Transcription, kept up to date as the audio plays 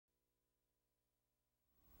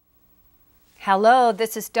Hello,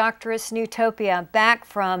 this is Doctress Neutopia, back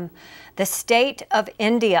from the state of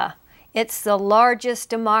India. It's the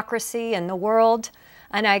largest democracy in the world,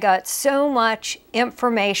 and I got so much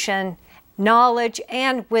information, knowledge,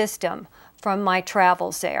 and wisdom from my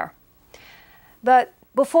travels there. But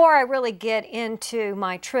before I really get into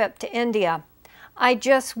my trip to India, I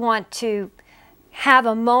just want to have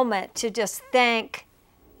a moment to just thank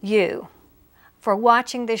you for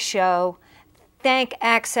watching this show. Thank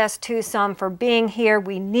Access Tucson for being here.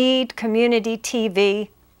 We need community TV.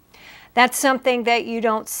 That's something that you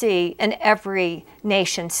don't see in every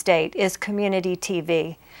nation state, is community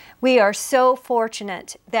TV. We are so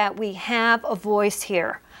fortunate that we have a voice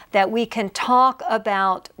here, that we can talk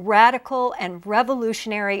about radical and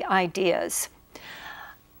revolutionary ideas.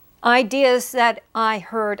 Ideas that I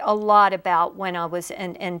heard a lot about when I was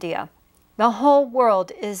in India. The whole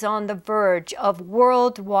world is on the verge of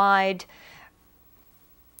worldwide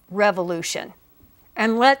revolution.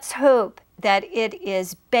 And let's hope that it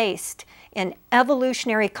is based in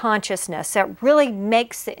evolutionary consciousness that really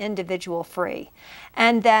makes the individual free.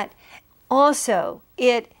 And that also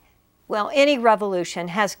any revolution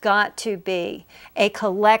has got to be a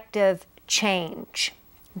collective change.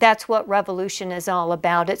 That's what revolution is all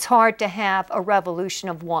about. It's hard to have a revolution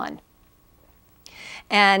of one.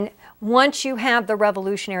 And once you have the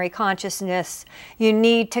revolutionary consciousness, you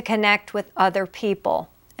need to connect with other people.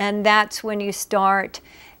 And that's when you start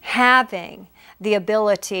having the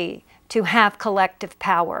ability to have collective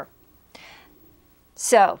power.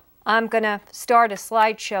 So I'm going to start a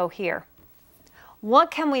slideshow here. What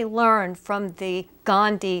can we learn from the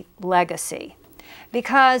Gandhi legacy?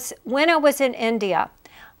 Because when I was in India,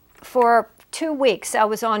 for 2 weeks I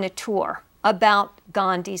was on a tour about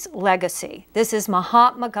Gandhi's legacy. This is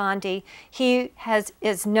Mahatma Gandhi. He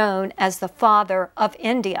is known as the father of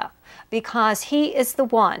India because he is the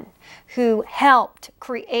one who helped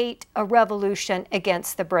create a revolution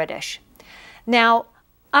against the British. Now,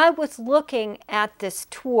 I was looking at this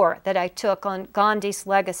tour that I took on Gandhi's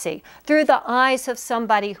legacy through the eyes of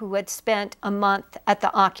somebody who had spent a month at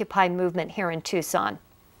the Occupy movement here in Tucson.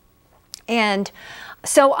 And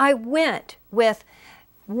so I went with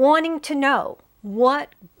wanting to know what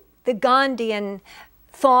the Gandhian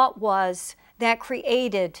thought was that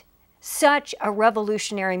created such a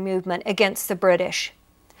revolutionary movement against the British.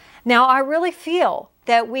 Now, I really feel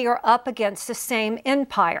that we are up against the same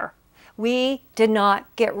empire. We did not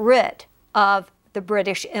get rid of the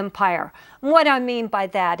British Empire. And what I mean by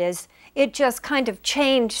that is it just kind of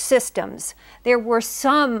changed systems. There were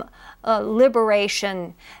some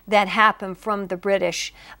liberation that happened from the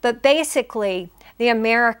British, but basically the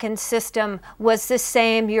American system was the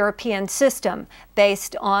same European system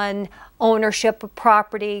based on ownership of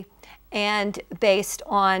property and based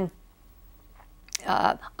on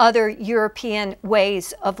other European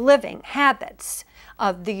ways of living, habits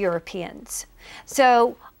of the Europeans.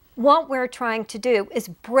 So what we're trying to do is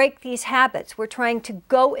break these habits. We're trying to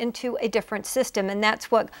go into a different system, and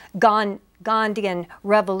that's what Gandhian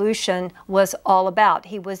revolution was all about.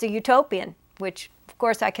 He was a utopian, which of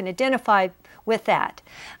course I can identify with that.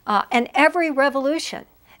 And every revolution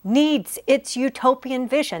needs its utopian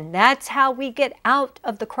vision. That's how we get out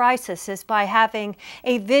of the crisis, is by having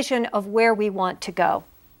a vision of where we want to go.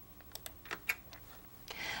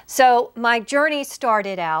 So my journey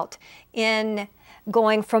started out in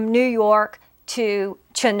going from New York to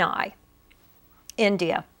Chennai,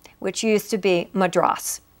 India, which used to be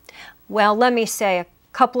Madras. Well, let me say a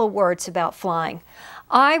couple of words about flying.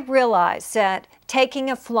 I realized that taking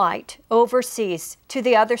a flight overseas to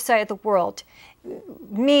the other side of the world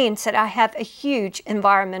means that I have a huge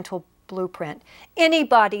environmental blueprint.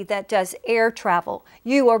 Anybody that does air travel,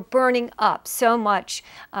 you are burning up so much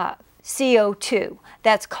CO2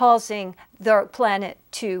 that's causing the planet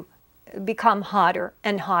to become hotter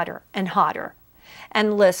and hotter and hotter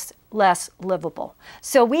and less livable.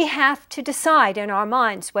 So we have to decide in our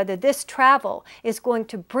minds whether this travel is going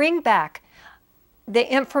to bring back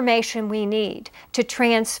the information we need to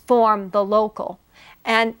transform the local.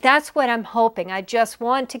 And that's what I'm hoping. I just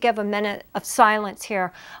want to give a minute of silence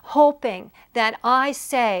here, hoping that I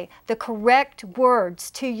say the correct words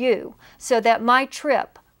to you so that my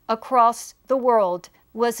trip across the world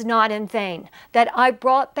was not in vain, that I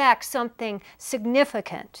brought back something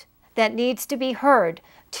significant that needs to be heard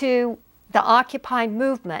to the Occupy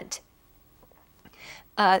movement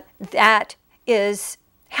that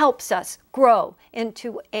helps us grow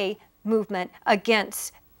into a movement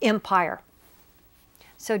against empire.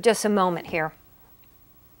 So just a moment here.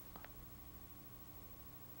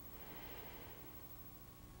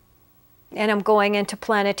 And I'm going into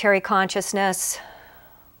planetary consciousness.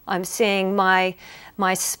 I'm seeing my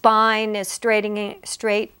spine is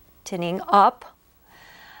straightening up,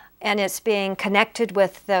 and it's being connected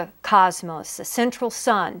with the cosmos, the central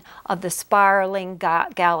sun of the spiraling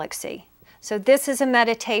galaxy. So this is a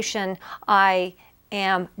meditation I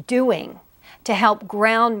am doing to help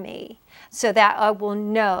ground me so that I will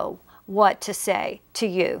know what to say to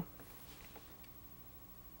you.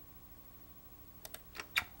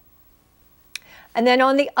 And then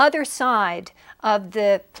on the other side of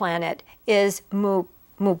the planet is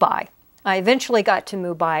Mumbai. I eventually got to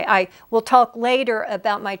Mumbai. I will talk later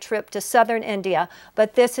about my trip to southern India,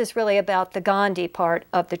 but this is really about the Gandhi part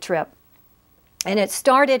of the trip. And it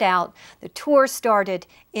started out, the tour started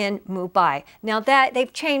in Mumbai. Now that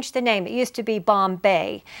they've changed the name, it used to be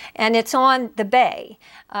Bombay, and it's on the bay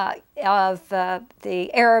of the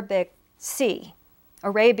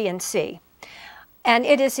Arabian Sea. And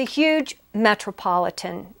it is a huge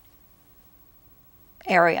metropolitan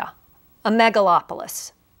area, a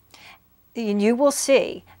megalopolis. And you will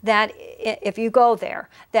see that if you go there,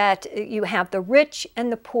 that you have the rich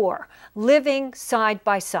and the poor living side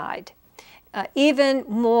by side. Even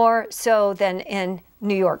more so than in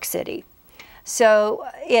New York City. So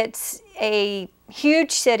it's a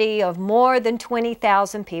huge city of more than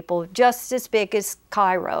 20,000 people, just as big as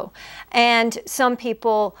Cairo. And some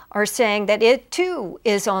people are saying that it too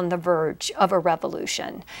is on the verge of a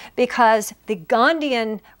revolution, because the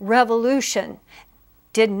Gandhian revolution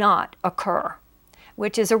did not occur,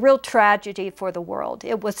 which is a real tragedy for the world.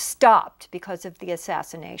 It was stopped because of the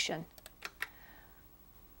assassination.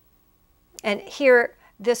 And here,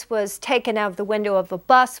 this was taken out of the window of a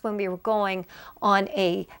bus when we were going on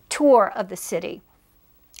a tour of the city.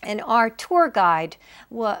 And our tour guide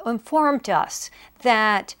informed us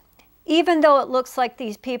that even though it looks like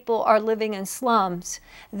these people are living in slums,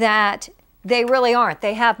 that they really aren't.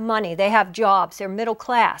 They have money, they have jobs, they're middle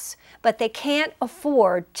class, but they can't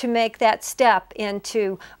afford to make that step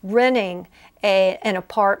into renting an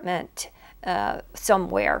apartment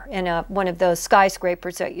somewhere in one of those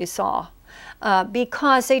skyscrapers that you saw.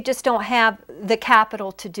 Because they just don't have the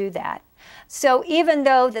capital to do that. So even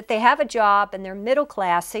though that they have a job and they're middle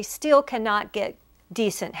class, they still cannot get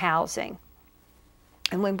decent housing.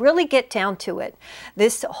 And when we really get down to it,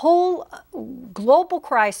 this whole global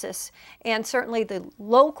crisis, and certainly the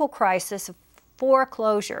local crisis of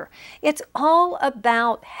foreclosure, it's all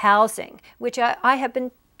about housing, which I have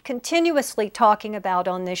been continuously talking about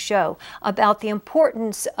on this show, about the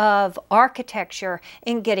importance of architecture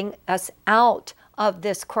in getting us out of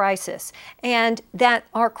this crisis, and that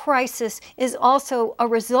our crisis is also a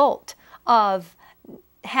result of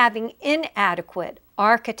having inadequate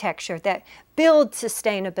architecture that builds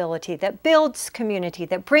sustainability, that builds community,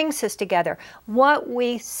 that brings us together. What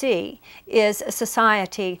we see is a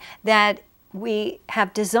society that we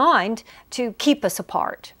have designed to keep us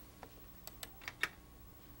apart.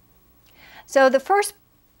 So the first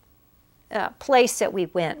place that we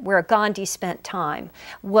went, where Gandhi spent time,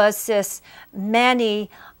 was this Mani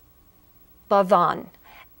Bhavan.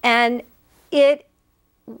 And it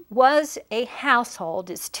was a household,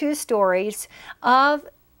 it's 2 stories, of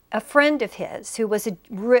a friend of his who was a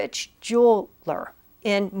rich jeweler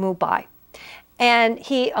in Mumbai. And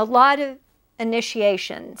a lot of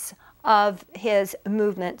initiations of his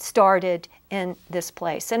movement started in this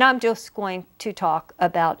place. And I'm just going to talk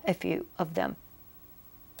about a few of them.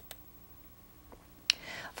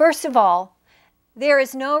 First of all, there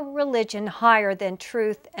is no religion higher than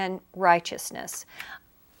truth and righteousness.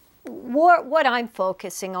 What I'm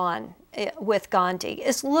focusing on with Gandhi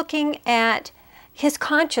is looking at his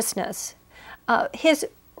consciousness, his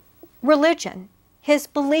religion, his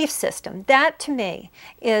belief system. That, to me,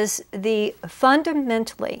 is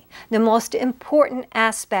fundamentally the most important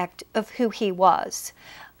aspect of who he was.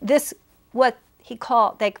 This, what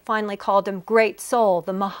they finally called him great soul,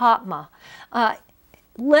 the Mahatma.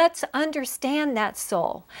 Let's understand that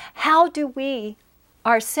soul. How do we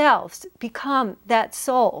ourselves become that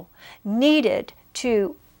soul needed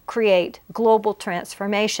to create global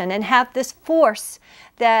transformation and have this force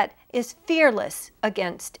that is fearless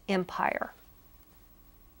against empire?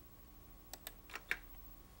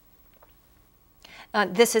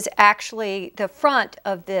 This is actually the front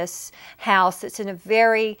of this house. It's in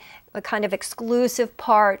a kind of exclusive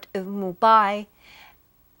part of Mumbai.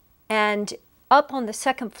 And up on the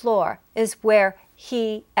 2nd floor is where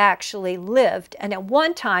he actually lived. And at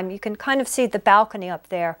one time, you can kind of see the balcony up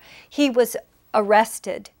there, he was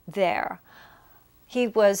arrested there. He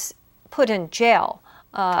was put in jail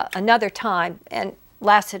another time and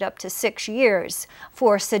lasted up to 6 years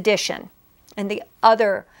for sedition. And the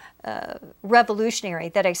other revolutionary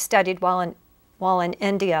that I studied while in while in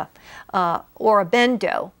India.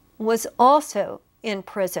 Aurobindo was also in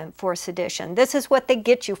prison for sedition. This is what they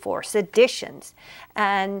get you for, seditions.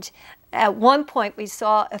 And at one point we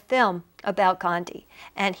saw a film about Gandhi,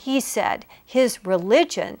 and he said his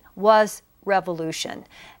religion was revolution.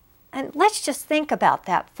 And let's just think about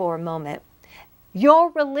that for a moment.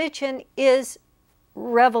 Your religion is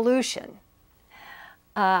revolution.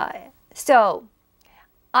 So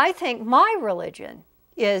I think my religion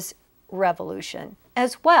is revolution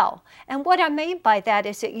as well. And what I mean by that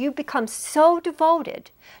is that you become so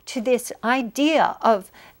devoted to this idea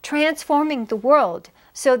of transforming the world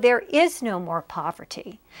so there is no more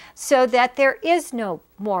poverty, so that there is no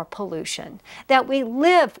more pollution, that we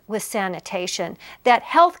live with sanitation, that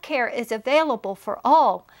health care is available for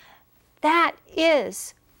all. That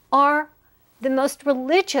is the most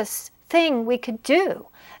religious thing we could do.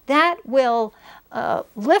 That will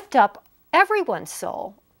lift up everyone's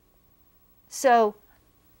soul. So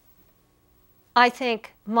I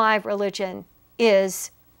think my religion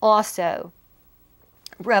is also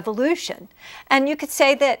revolution. And you could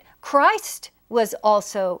say that Christ was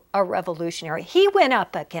also a revolutionary. He went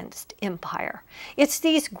up against empire. It's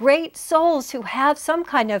these great souls who have some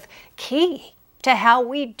kind of key to how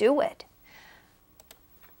we do it.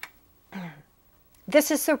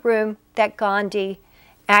 This is the room that Gandhi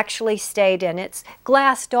actually stayed in. It's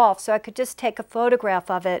glassed off, so I could just take a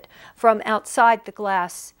photograph of it from outside the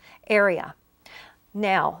glass area.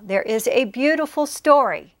 Now, there is a beautiful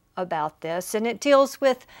story about this, and it deals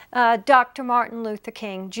with Dr. Martin Luther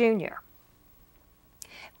King Jr.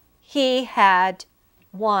 He had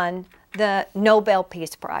won the Nobel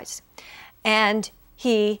Peace Prize, and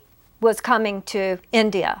he was coming to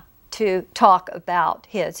India to talk about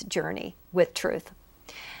his journey with truth.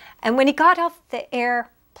 And when he got off the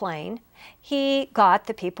airplane, he got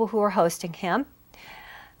the people who were hosting him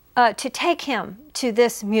to take him to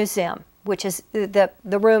this museum, which is the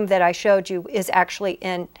room that I showed you is actually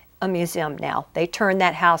in a museum now. They turned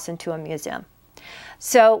that house into a museum.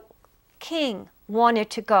 So King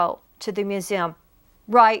wanted to go to the museum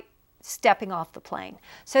right stepping off the plane.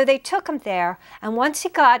 So they took him there, and once he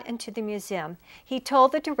got into the museum, he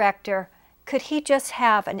told the director, could he just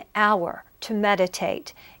have an hour to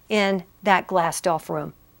meditate in that glassed off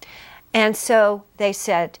room? And so they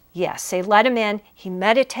said yes. They let him in. He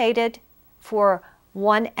meditated for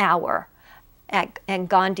 1 hour in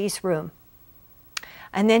Gandhi's room.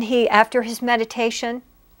 And then after his meditation,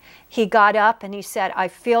 he got up and he said, I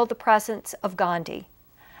feel the presence of Gandhi,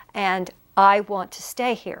 and I want to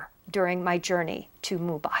stay here during my journey to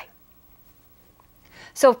Mumbai.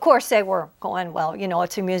 So of course they were going, well, you know,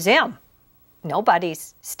 it's a museum. Nobody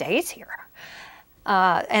stays here.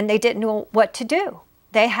 And they didn't know what to do.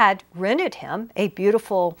 They had rented him a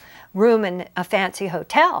beautiful room in a fancy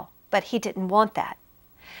hotel, but he didn't want that.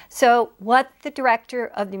 So what the director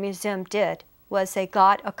of the museum did was they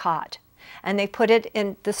got a cot and they put it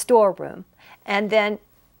in the storeroom, and then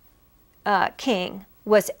King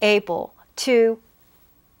was able to,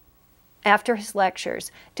 after his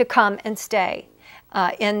lectures, to come and stay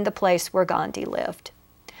in the place where Gandhi lived.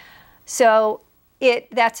 So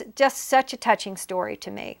that's just such a touching story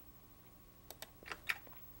to me.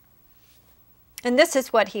 And this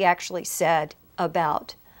is what he actually said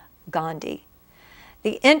about Gandhi.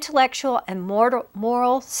 The intellectual and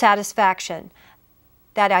moral satisfaction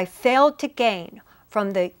that I failed to gain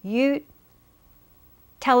from the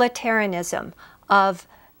utilitarianism of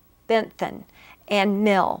Bentham and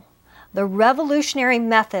Mill, the revolutionary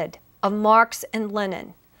method of Marx and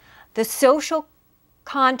Lenin, the social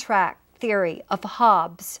contract theory of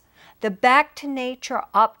Hobbes, the back-to-nature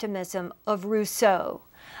optimism of Rousseau,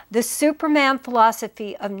 the Superman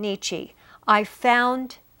philosophy of Nietzsche, I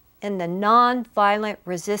found in the non-violent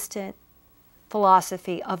resistant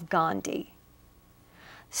philosophy of Gandhi.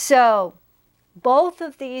 So both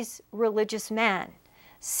of these religious men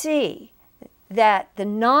see that the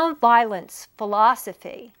non-violence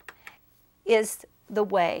philosophy is the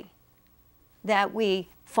way that we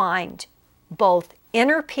find both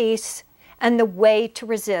inner peace and the way to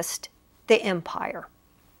resist the empire.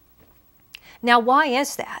 Now, why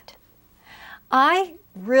is that? I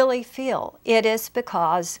really feel it is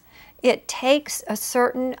because it takes a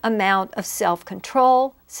certain amount of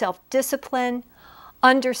self-control, self-discipline,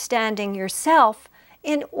 understanding yourself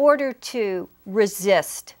in order to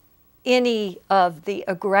resist any of the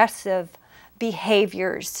aggressive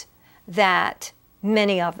behaviors that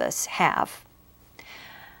many of us have.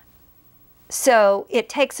 So it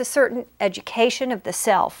takes a certain education of the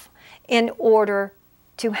self in order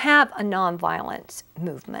to have a nonviolence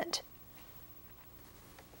movement.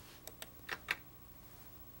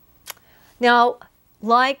 Now,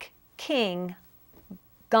 like King,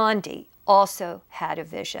 Gandhi also had a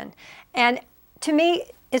vision. And to me,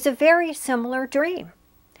 it's a very similar dream.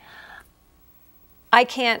 I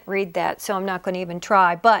can't read that, so I'm not going to even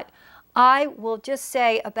try. But I will just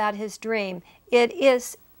say about his dream, it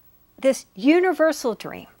is this universal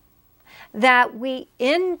dream that we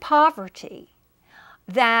in poverty,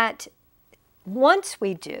 that once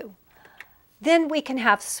we do, then we can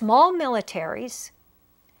have small militaries.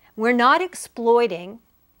 We're not exploiting,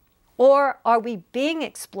 or are we being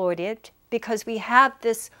exploited because we have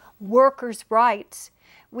this workers' rights?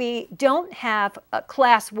 We don't have a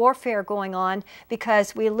class warfare going on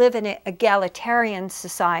because we live in an egalitarian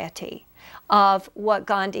society of what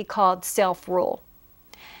Gandhi called self-rule.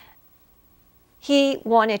 He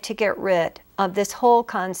wanted to get rid of this whole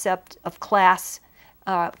concept of caste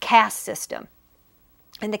system.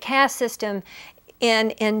 And the caste system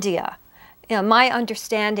in India, my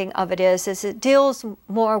understanding of it is it deals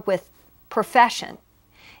more with profession.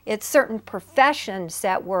 It's certain professions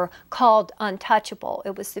that were called untouchable.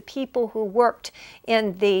 It was the people who worked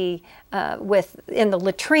in the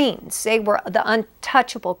latrines. They were the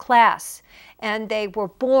untouchable class, and they were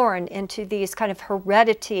born into these kind of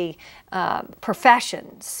heredity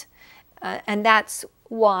professions, and that's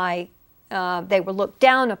why they were looked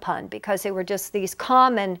down upon, because they were just these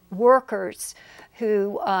common workers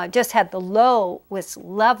who just had the lowest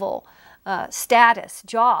level status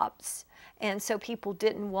jobs. And so people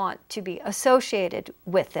didn't want to be associated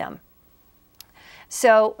with them.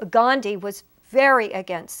 So Gandhi was very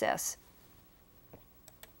against this.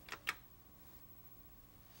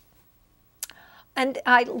 And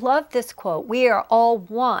I love this quote, "We are all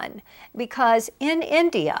one," because in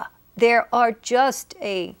India, there are just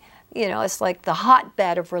it's like the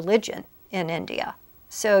hotbed of religion in India.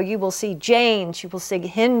 So you will see Jains, you will see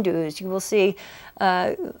Hindus, you will see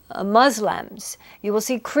Muslims, you will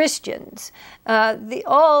see Christians,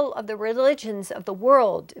 all of the religions of the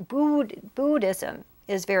world. Buddhism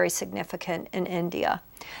is very significant in India.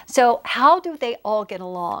 So how do they all get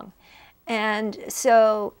along? And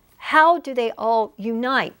so how do they all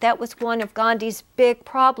unite? That was one of Gandhi's big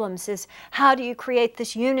problems, is how do you create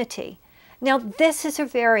this unity? Now, this is a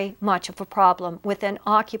very much of a problem within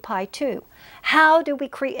Occupy too. How do we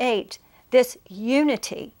create this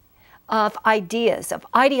unity of ideas, of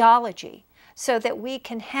ideology, so that we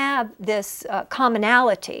can have this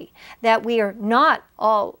commonality, that we are not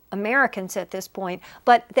all Americans at this point,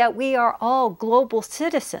 but that we are all global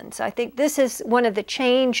citizens? I think this is one of the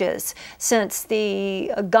changes since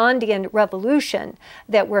the Gandhian revolution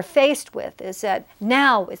that we're faced with, is that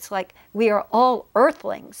now it's like we are all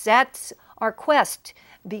earthlings. That's our quest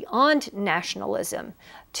beyond nationalism,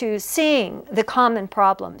 to seeing the common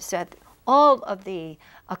problems, that all of the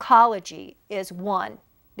ecology is one.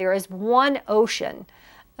 There is one ocean.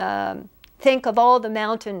 Think of all the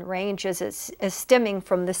mountain ranges as stemming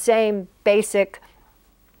from the same basic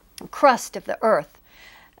crust of the earth.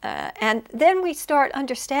 And then we start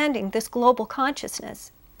understanding this global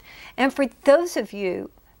consciousness. And for those of you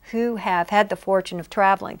who have had the fortune of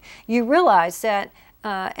traveling, you realize that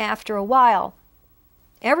after a while,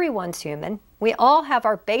 everyone's human. We all have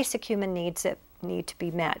our basic human needs that need to be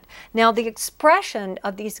met. Now, the expression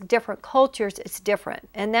of these different cultures is different,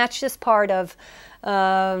 and that's just part of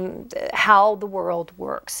how the world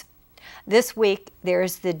works. This week,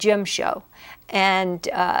 there's the gem show, and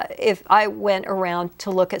if I went around to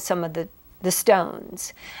look at some of the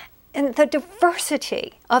stones, and the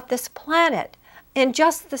diversity of this planet in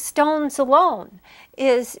just the stones alone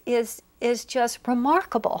is just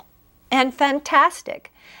remarkable and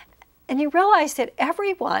fantastic. And you realize that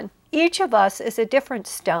everyone, each of us, is a different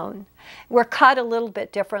stone. We're cut a little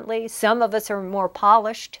bit differently. Some of us are more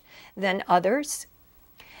polished than others,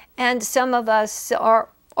 and some of us are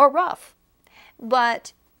rough.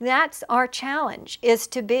 But that's our challenge, is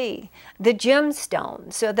to be the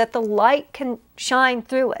gemstone so that the light can shine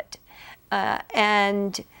through it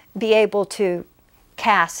and be able to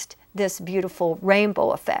cast this beautiful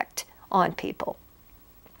rainbow effect on people.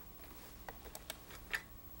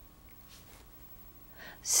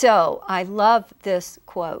 So I love this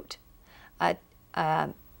quote.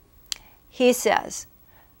 He says,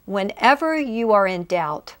 "Whenever you are in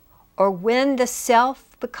doubt, or when the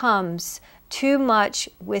self becomes too much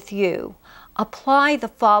with you, apply the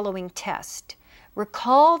following test.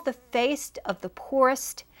 Recall the face of the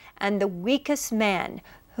poorest and the weakest man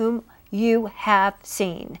whom you have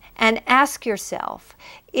seen, and ask yourself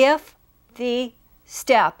if the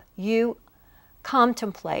step you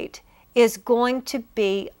contemplate is going to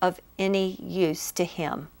be of any use to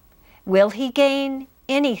him. Will he gain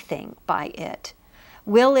anything by it?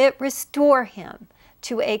 Will it restore him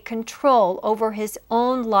to a control over his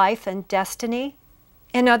own life and destiny?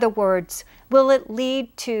 In other words, will it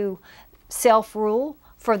lead to self-rule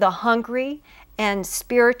for the hungry and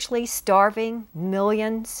spiritually starving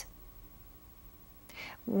millions?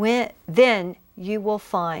 Then you will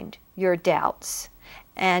find your doubts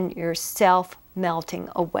and yourself melting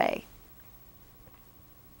away.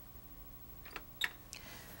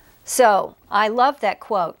 So I love that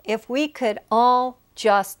quote. If we could all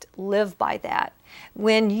just live by that.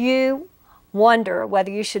 When you wonder whether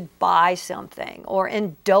you should buy something or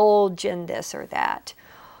indulge in this or that,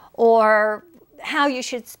 or how you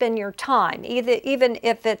should spend your time, even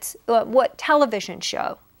if it's what television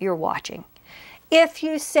show you're watching. If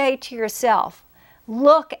you say to yourself,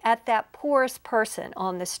 look at that poorest person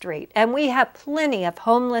on the street, and we have plenty of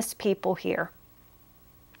homeless people here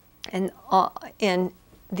in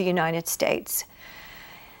the United States.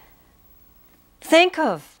 Think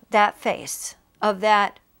of that face of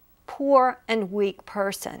that poor and weak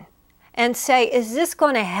person and say, is this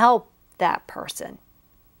going to help that person?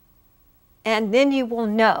 And then you will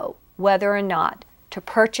know whether or not to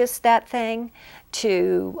purchase that thing,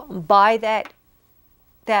 to buy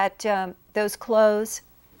those clothes.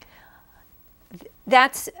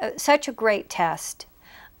 That's such a great test.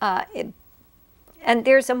 And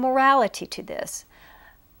there's a morality to this.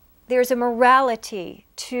 There's a morality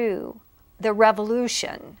to the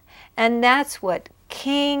revolution. And that's what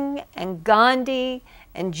King and Gandhi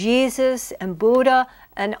and Jesus and Buddha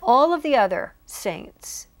and all of the other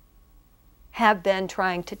saints have been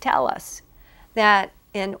trying to tell us. That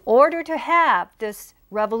in order to have this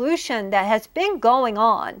revolution that has been going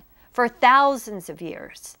on for thousands of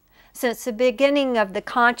years, since the beginning of the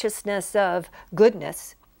consciousness of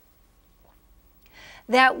goodness,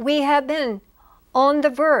 that we have been on the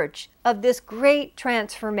verge of this great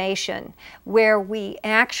transformation where we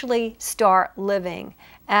actually start living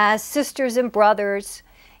as sisters and brothers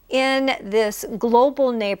in this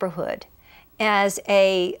global neighborhood, as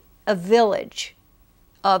a village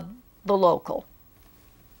of the local.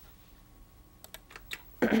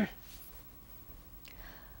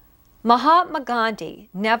 Mahatma Gandhi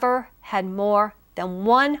never had more than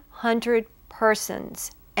 100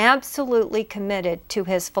 persons absolutely committed to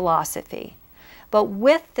his philosophy. But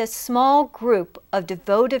with this small group of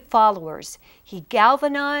devoted followers, he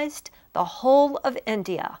galvanized the whole of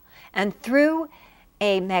India, and through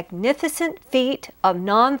a magnificent feat of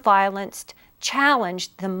nonviolence,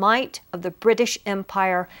 challenged the might of the British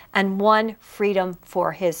Empire and won freedom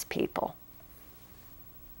for his people.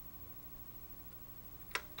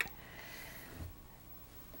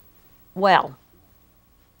 Well,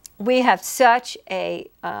 we have such a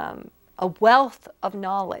wealth of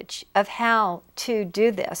knowledge of how to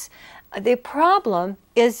do this. The problem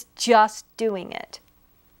is just doing it.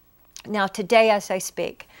 Now, today as I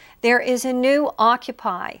speak, there is a new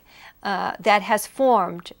Occupy that has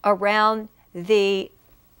formed around the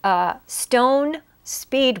Stone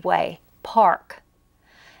Speedway Park.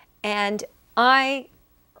 And I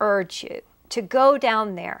urge you to go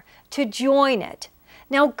down there, to join it.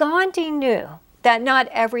 Now, Gandhi knew that not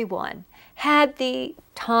everyone had the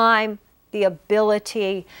time, the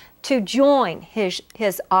ability to join his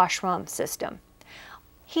ashram system.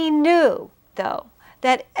 He knew, though,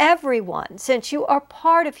 that everyone, since you are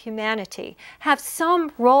part of humanity, have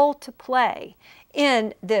some role to play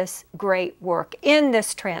in this great work, in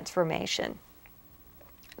this transformation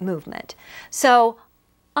movement. So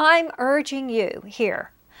I'm urging you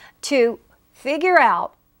here to figure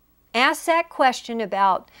out, ask that question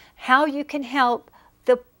about how you can help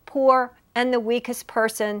the poor and the weakest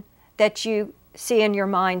person that you see in your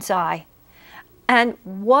mind's eye, and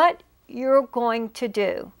what you're going to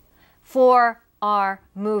do for our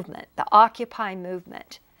movement, the Occupy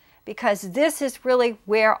movement, because this is really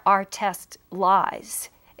where our test lies,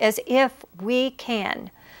 is if we can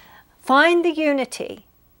find the unity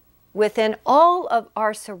within all of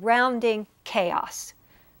our surrounding chaos.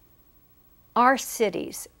 Our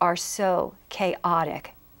cities are so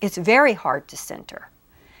chaotic. It's very hard to center.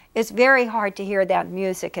 It's very hard to hear that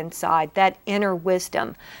music inside, that inner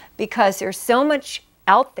wisdom, because there's so much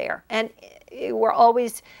out there. And we're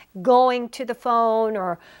always going to the phone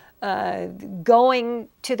or going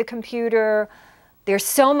to the computer. There's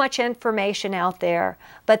so much information out there.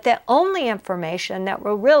 But the only information that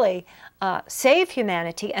will really save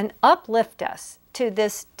humanity and uplift us to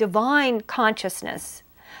this divine consciousness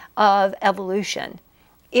of evolution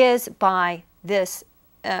is by this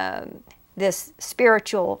this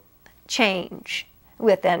spiritual change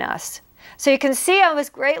within us. So you can see I was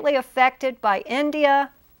greatly affected by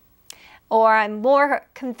India. or I'm more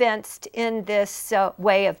convinced in this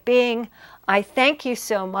way of being, I thank you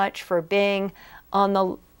so much for being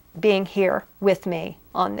here with me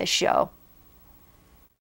on this show.